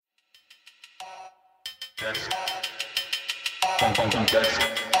So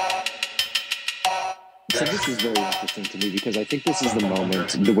this is very interesting to me because I think this is the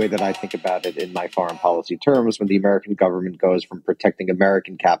moment, the way that I think about it in my foreign policy terms, when the American government goes from protecting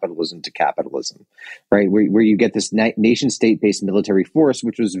American capitalism to capitalism, right? Where you get this nation state-based military force,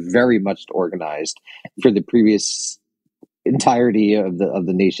 which was very much organized for the previous entirety of the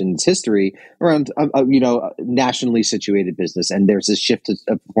nation's history around nationally situated business, and there's this shift to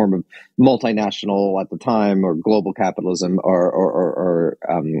a form of multinational at the time, or global capitalism, or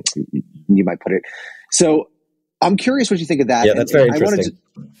you might put it. So I'm curious what you think of that. Yeah, that's very interesting.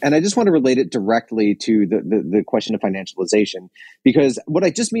 And I just want to relate it directly to the question of financialization, because what I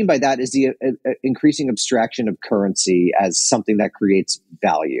just mean by that is the increasing abstraction of currency as something that creates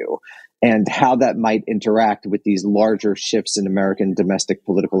value, and how that might interact with these larger shifts in American domestic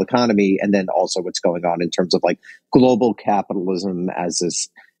political economy, and then also what's going on in terms of like global capitalism as this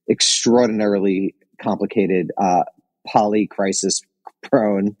extraordinarily complicated, poly-crisis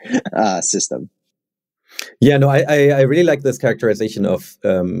prone system. Yeah, no, I really like this characterization of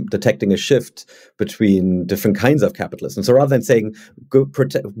detecting a shift between different kinds of capitalism. So rather than saying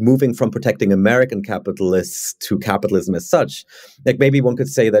moving from protecting American capitalists to capitalism as such, like maybe one could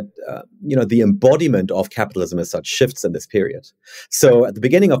say that the embodiment of capitalism as such shifts in this period. So at the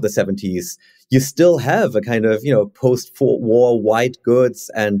beginning of the 70s, you still have a kind of post-war white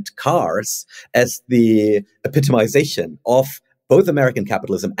goods and cars as the epitomization of both American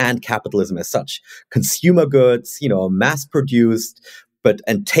capitalism and capitalism as such. Consumer goods, mass-produced,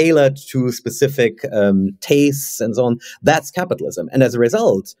 and tailored to specific tastes and so on. That's capitalism. And as a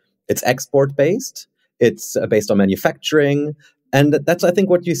result, it's export-based. It's based on manufacturing. And that's, I think,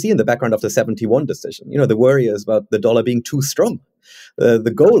 what you see in the background of the 71 decision. The worry is about the dollar being too strong.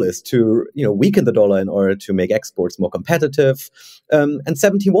 The goal is to weaken the dollar in order to make exports more competitive. And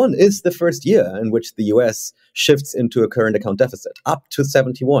 71 is the first year in which the US shifts into a current account deficit. Up to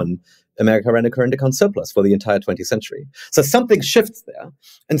 71, America ran a current account surplus for the entire 20th century. So something shifts there.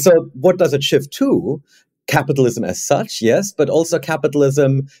 And so what does it shift to? Capitalism as such, yes, but also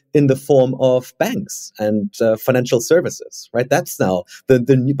capitalism in the form of banks and financial services, right? That's now, by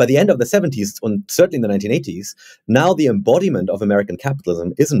the end of the 70s, and certainly in the 1980s, now the embodiment of American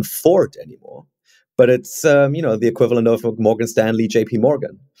capitalism isn't Ford anymore, but it's, the equivalent of Morgan Stanley, JP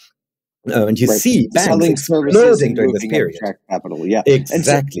Morgan. And you see banks exploding during this period. Capital, yeah.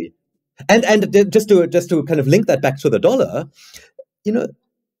 Exactly. And just to kind of link that back to the dollar,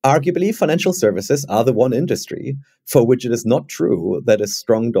 arguably, financial services are the one industry for which it is not true that a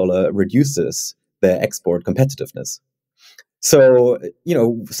strong dollar reduces their export competitiveness. So,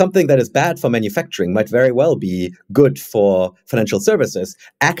 something that is bad for manufacturing might very well be good for financial services.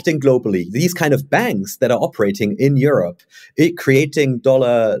 Acting globally, these kind of banks that are operating in Europe, creating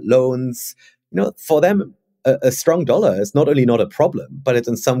dollar loans, for them, a strong dollar is not only not a problem, but it's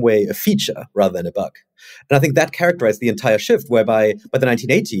in some way a feature rather than a bug. And I think that characterized the entire shift, whereby by the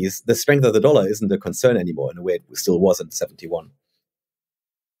 1980s, the strength of the dollar isn't a concern anymore in a way it still was in 71.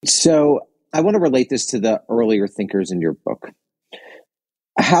 So I want to relate this to the earlier thinkers in your book.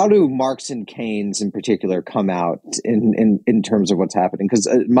 How do Marx and Keynes in particular come out in terms of what's happening? Because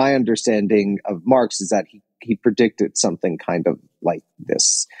my understanding of Marx is that he predicted something kind of like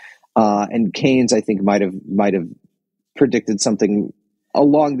this. And Keynes, I think, might have predicted something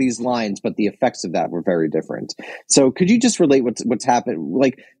along these lines, but the effects of that were very different. So could you just relate what's happened?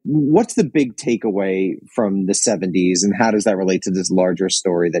 Like, what's the big takeaway from the 70s, and how does that relate to this larger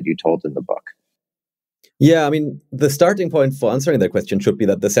story that you told in the book? Yeah, I mean, the starting point for answering that question should be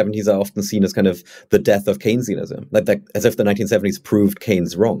that the 70s are often seen as kind of the death of Keynesianism, like as if the 1970s proved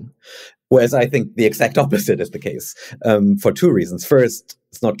Keynes wrong. Whereas I think the exact opposite is the case, for two reasons. First,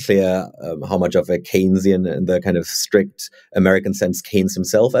 it's not clear how much of a Keynesian in the kind of strict American sense Keynes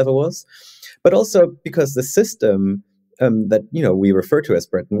himself ever was. But also because the system that we refer to as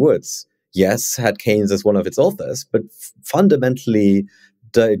Bretton Woods, yes, had Keynes as one of its authors, but fundamentally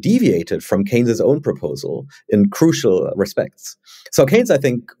deviated from Keynes's own proposal in crucial respects. So Keynes, I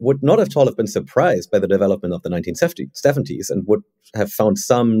think, would not at all have been surprised by the development of the 1970s and would have found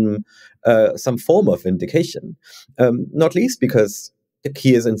some form of vindication, not least because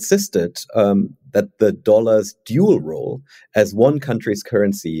he has insisted that the dollar's dual role as one country's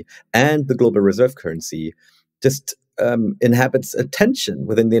currency and the global reserve currency just inhabits a tension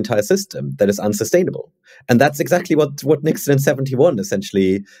within the entire system that is unsustainable. And that's exactly what Nixon in 71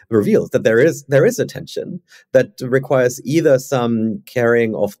 essentially reveals, that there is a tension that requires either some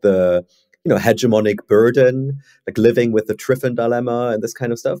carrying of the hegemonic burden, like living with the Triffin dilemma and this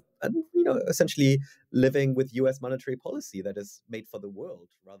kind of stuff, and essentially living with US monetary policy that is made for the world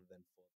rather than